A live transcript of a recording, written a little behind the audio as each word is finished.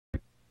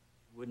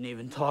Wouldn't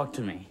even talk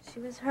to me. She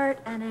was hurt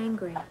and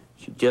angry.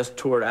 She just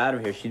tore it out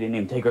of here. She didn't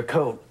even take her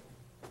coat.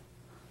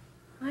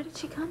 Why did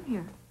she come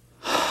here?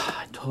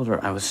 I told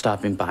her I was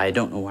stopping by. I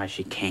don't know why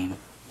she came.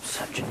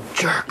 Such a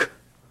jerk.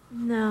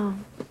 No,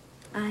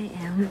 I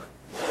am.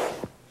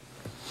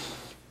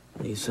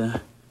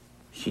 Lisa,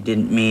 she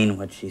didn't mean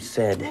what she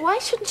said. Why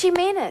shouldn't she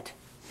mean it?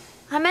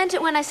 I meant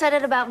it when I said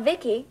it about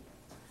Vicky.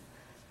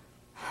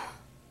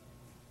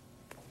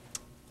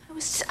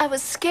 I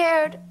was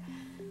scared.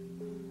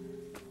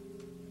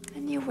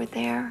 And you were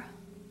there.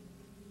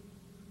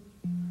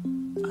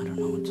 I don't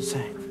know what to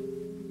say.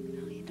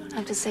 No, you don't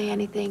have to say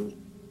anything.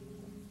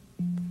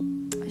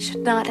 I should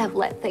not have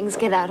let things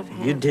get out of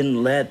hand. You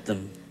didn't let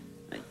them.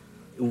 It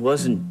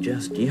wasn't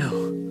just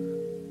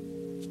you.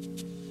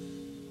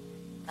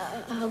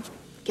 I'll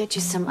get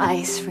you some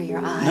ice for your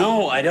eye.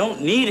 No, I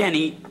don't need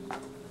any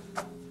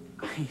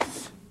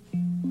ice.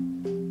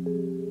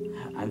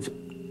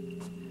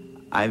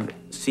 I've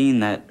seen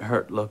that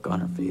hurt look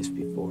on her face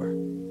before.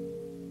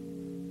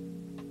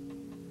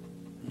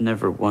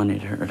 Never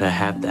wanted her to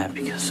have that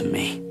because of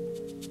me.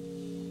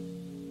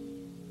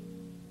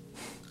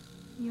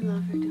 You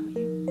love her, don't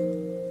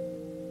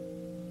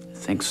you? I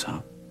think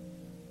so.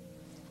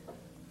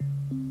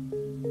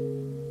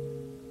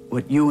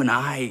 What you and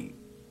I...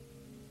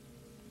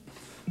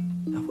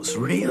 that was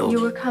real.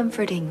 You were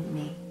comforting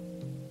me.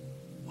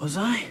 Was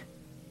I?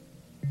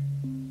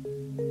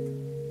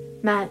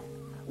 Matt,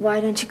 why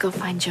don't you go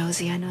find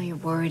Josie? I know you're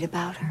worried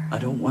about her. I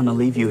don't want to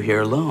leave you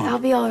here alone. I'll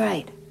be all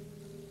right.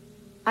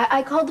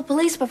 I called the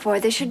police before.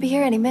 They should be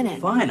here any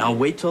minute. Fine, I'll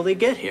wait till they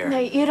get here. No,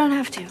 you don't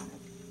have to.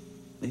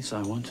 Lisa,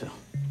 I want to.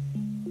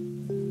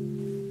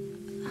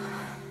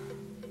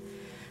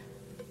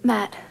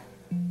 Matt,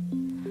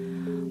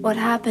 what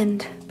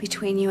happened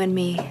between you and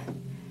me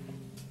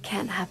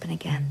can't happen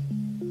again.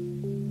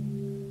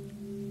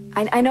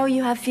 I know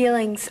you have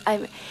feelings,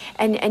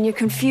 and you're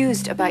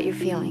confused about your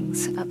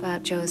feelings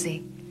about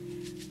Josie.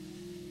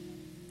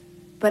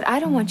 But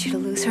I don't want you to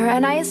lose her,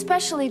 and I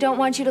especially don't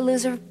want you to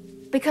lose her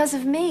because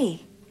of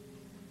me.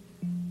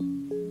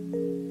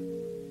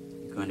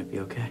 You going to be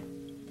okay?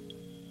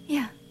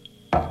 Yeah.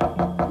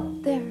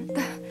 There.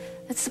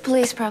 That's the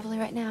police probably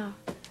right now.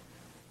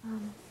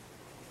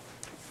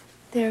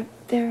 They're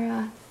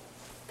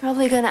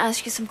probably going to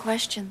ask you some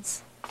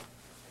questions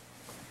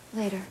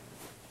later.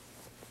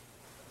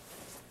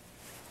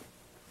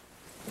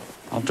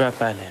 I'll drop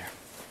by later.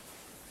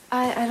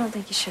 I don't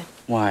think you should.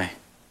 Why?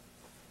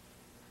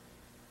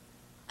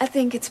 I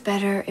think it's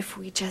better if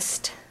we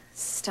just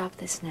stop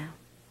this now.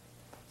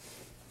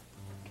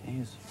 Okay,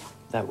 is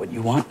that what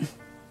you want?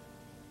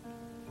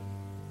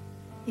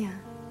 Yeah.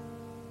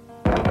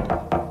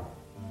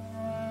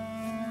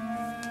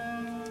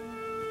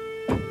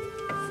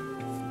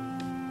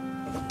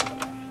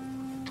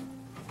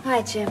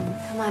 Hi, Jim.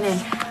 Come on in.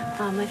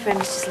 My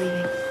friend is just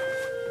leaving.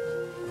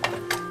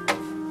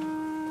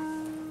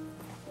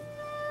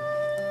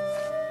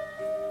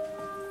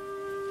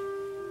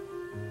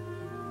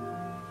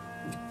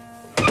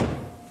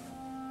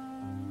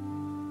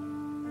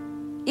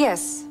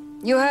 Yes,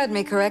 you heard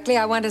me correctly.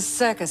 I want a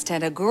circus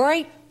tent, a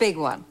great big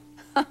one.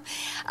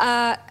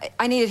 I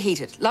need it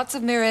heated. Lots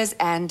of mirrors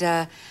and,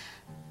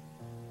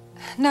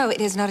 No, it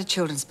is not a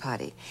children's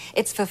party.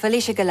 It's for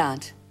Felicia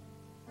Gallant.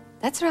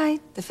 That's right,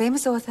 the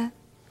famous author.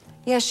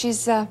 Yes,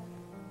 she's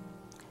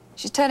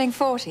turning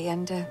 40,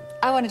 and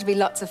I want it to be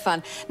lots of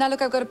fun. Now,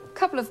 look, I've got a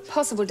couple of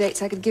possible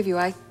dates I could give you.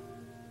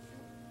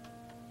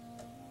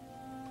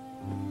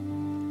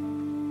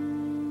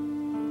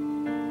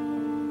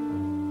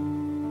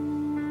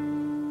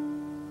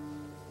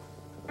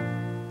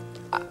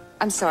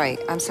 I'm sorry,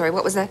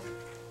 what was that?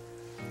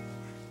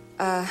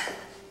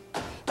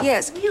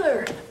 Yes.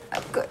 Wheeler.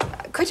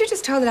 Could you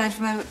just hold the line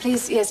for a moment,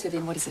 please? Yes,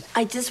 Vivian, what is it?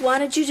 I just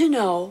wanted you to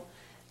know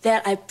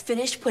that I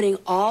finished putting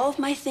all of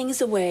my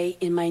things away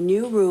in my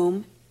new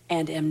room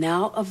and am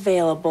now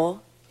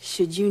available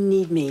should you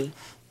need me.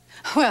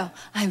 Well,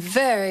 I'm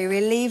very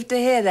relieved to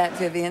hear that,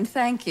 Vivian.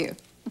 Thank you.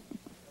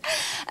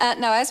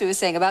 Now, as we were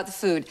saying about the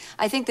food,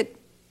 I think that...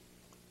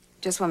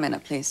 Just 1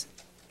 minute, please.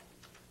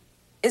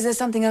 Is there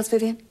something else,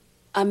 Vivian?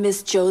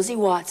 Miss Josie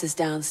Watts is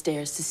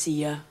downstairs to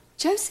see you.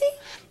 Josie?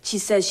 She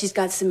says she's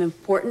got some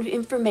important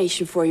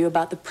information for you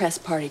about the press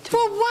party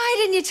tomorrow. Well, why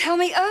didn't you tell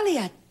me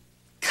earlier?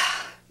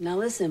 Now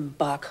listen,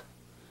 Buck.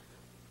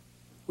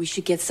 We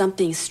should get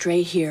something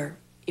straight here.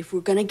 If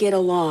we're gonna get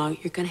along,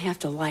 you're gonna have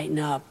to lighten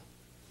up.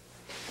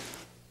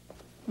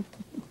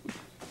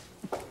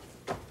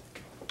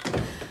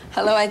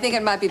 Hello, I think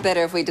it might be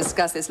better if we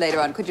discuss this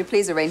later on. Could you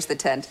please arrange the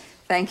tent?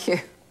 Thank you.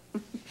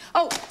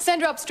 Oh,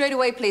 send her up straight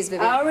away, please,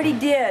 Vivian. I already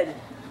did.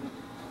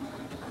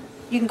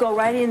 You can go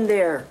right in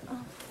there.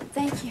 Oh,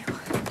 thank you.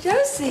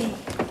 Josie.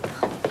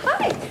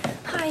 Hi.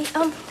 Hi.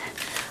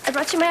 I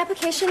brought you my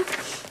application,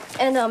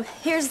 and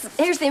here's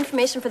the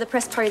information for the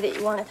press party that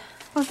you wanted.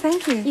 Well,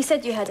 thank you. You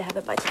said you had to have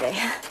it by today.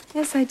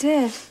 Yes, I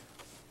did.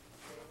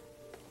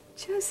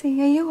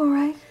 Josie, are you all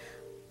right?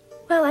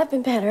 Well, I've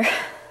been better.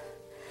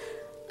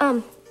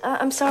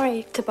 I'm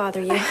sorry to bother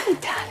you. Hey,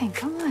 darling,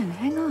 come on,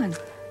 hang on.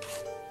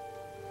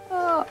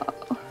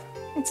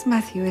 It's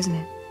Matthew, isn't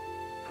it?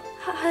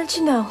 How did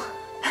you know?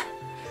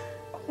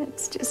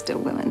 It's just a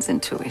woman's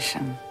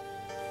intuition.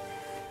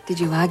 Did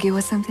you argue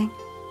or something?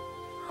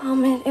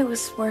 It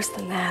was worse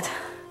than that.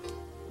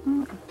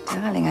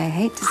 Darling, I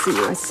hate to see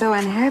you are so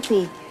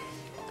unhappy.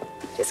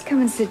 Just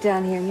come and sit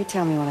down here and you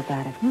tell me all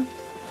about it, hmm?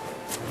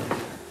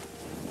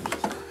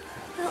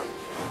 Well,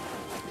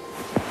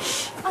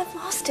 I've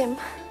lost him.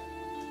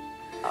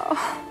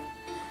 Oh,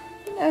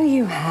 no,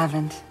 you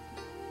haven't.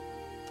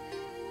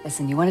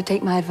 Listen, you want to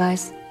take my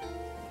advice?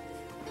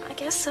 I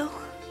guess so.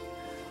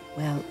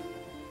 Well,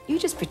 you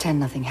just pretend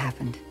nothing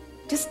happened.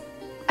 Just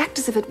act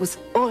as if it was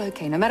all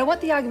okay. No matter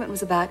what the argument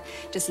was about,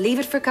 just leave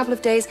it for a couple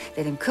of days,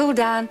 let him cool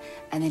down,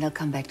 and then he'll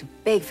come back to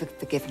beg for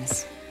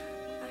forgiveness.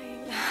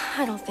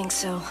 I don't think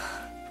so.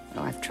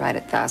 Oh, I've tried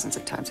it thousands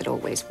of times. It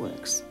always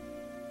works.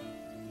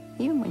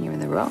 Even when you're in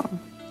the wrong.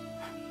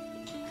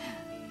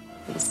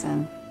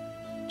 Listen,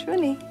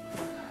 truly.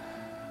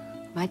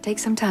 Might take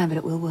some time, but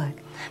it will work.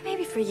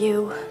 Maybe for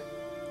you.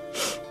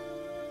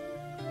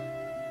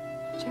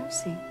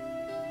 Josie.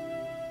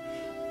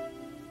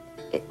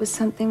 It was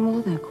something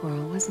more than a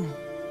quarrel, wasn't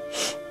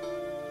it?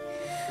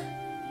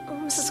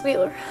 Oh, Mrs.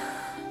 Wheeler.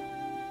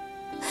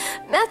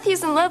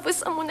 Matthew's in love with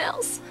someone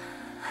else.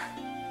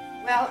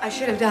 Well, I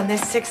should have done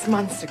this 6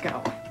 months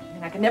ago.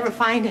 I could never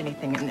find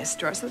anything in this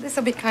drawer, so this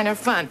will be kind of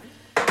fun.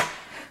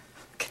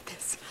 Look at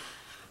this.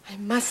 I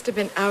must have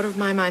been out of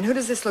my mind. Who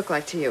does this look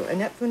like to you?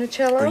 Annette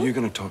Funicello? Are you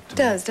going to talk to me?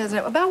 Doesn't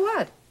it? About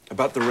what?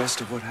 About the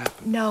rest of what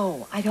happened.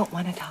 No, I don't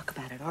want to talk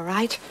about it, all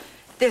right?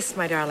 This,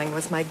 my darling,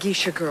 was my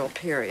geisha girl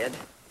period.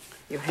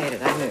 You hate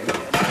it, I knew you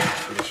did.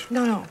 Felicia.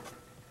 No.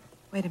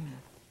 Wait a minute.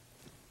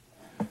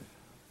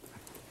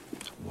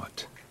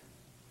 What?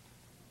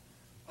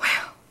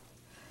 Well,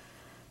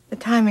 the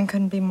timing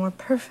couldn't be more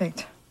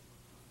perfect.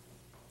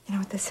 You know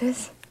what this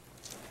is?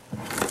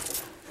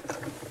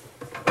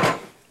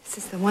 This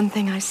is the one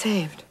thing I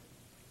saved.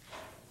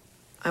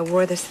 I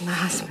wore this in the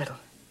hospital.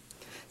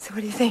 So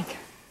what do you think?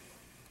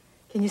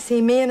 Can you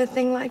see me in a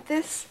thing like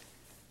this?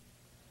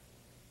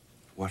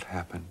 What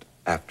happened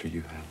after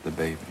you had the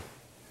baby?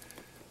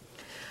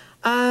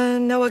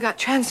 Noah got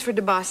transferred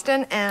to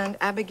Boston, and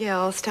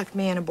Abigail stuck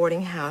me in a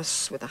boarding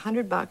house with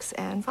 $100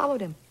 and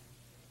followed him.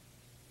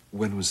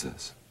 When was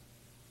this?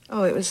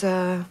 Oh, it was,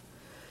 right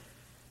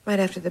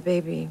after the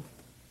baby.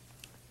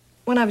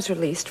 When I was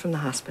released from the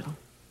hospital.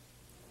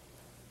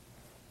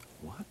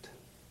 What?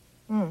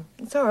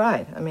 It's all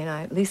right. I mean,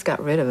 I at least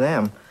got rid of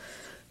them.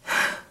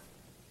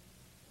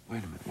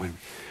 Wait a minute, wait a minute.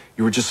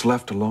 You were just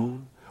left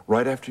alone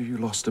right after you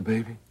lost the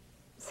baby?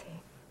 See,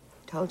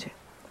 told you.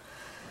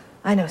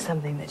 I know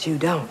something that you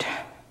don't.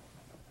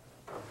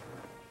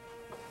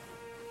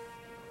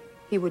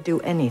 He would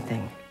do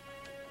anything.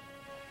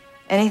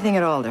 Anything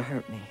at all to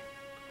hurt me.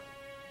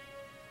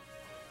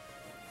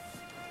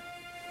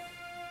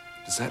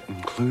 Does that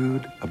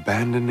include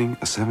abandoning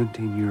a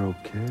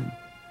 17-year-old kid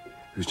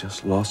who's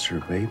just lost her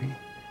baby?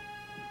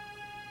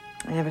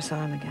 I never saw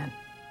him again.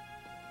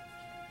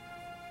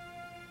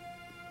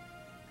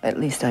 At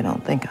least I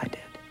don't think I did.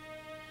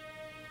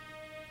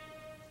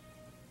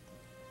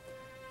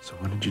 So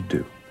what did you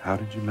do? How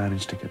did you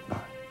manage to get by?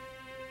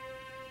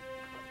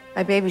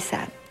 I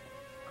babysat.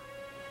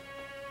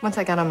 Once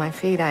I got on my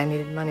feet, I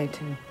needed money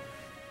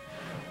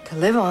to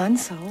live on,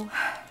 so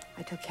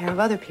I took care of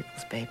other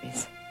people's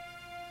babies.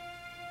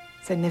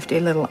 It's a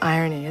nifty little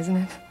irony, isn't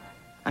it?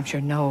 I'm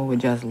sure Noah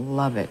would just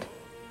love it.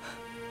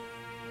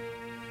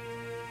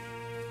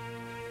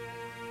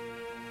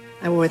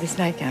 I wore this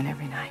nightgown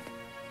every night.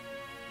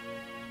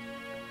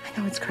 I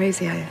know it's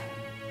crazy. I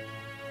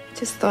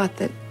just thought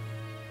that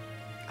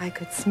I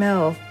could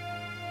smell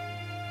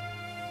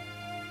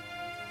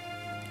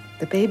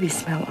the baby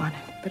smell on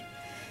it, but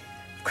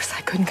of course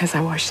I couldn't because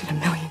I washed it a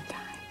million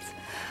times.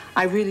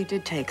 I really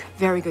did take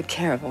very good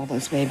care of all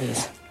those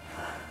babies.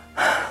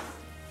 I'm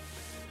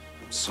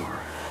sorry.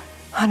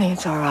 Honey,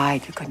 it's all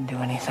right. You couldn't do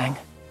anything.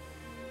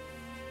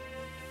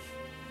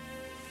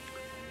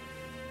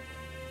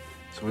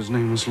 So his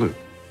name was Luke?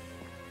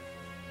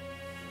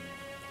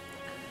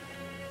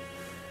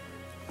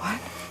 What?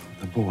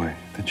 The boy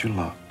that you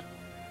loved.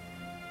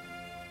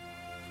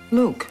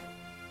 Luke.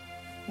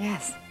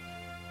 Yes.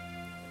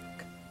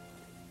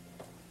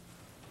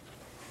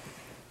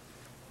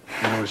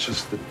 No, it's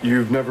just that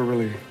you've never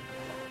really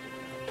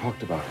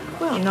talked about him much.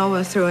 Well,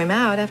 Noah threw him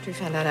out after he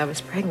found out I was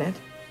pregnant.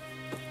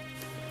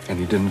 And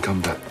he didn't come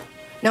back?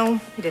 No,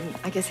 he didn't.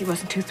 I guess he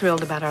wasn't too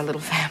thrilled about our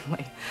little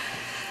family.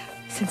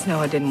 Since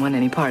Noah didn't want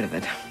any part of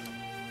it.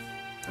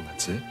 And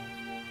that's it?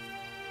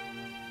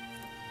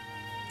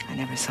 I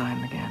never saw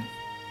him again.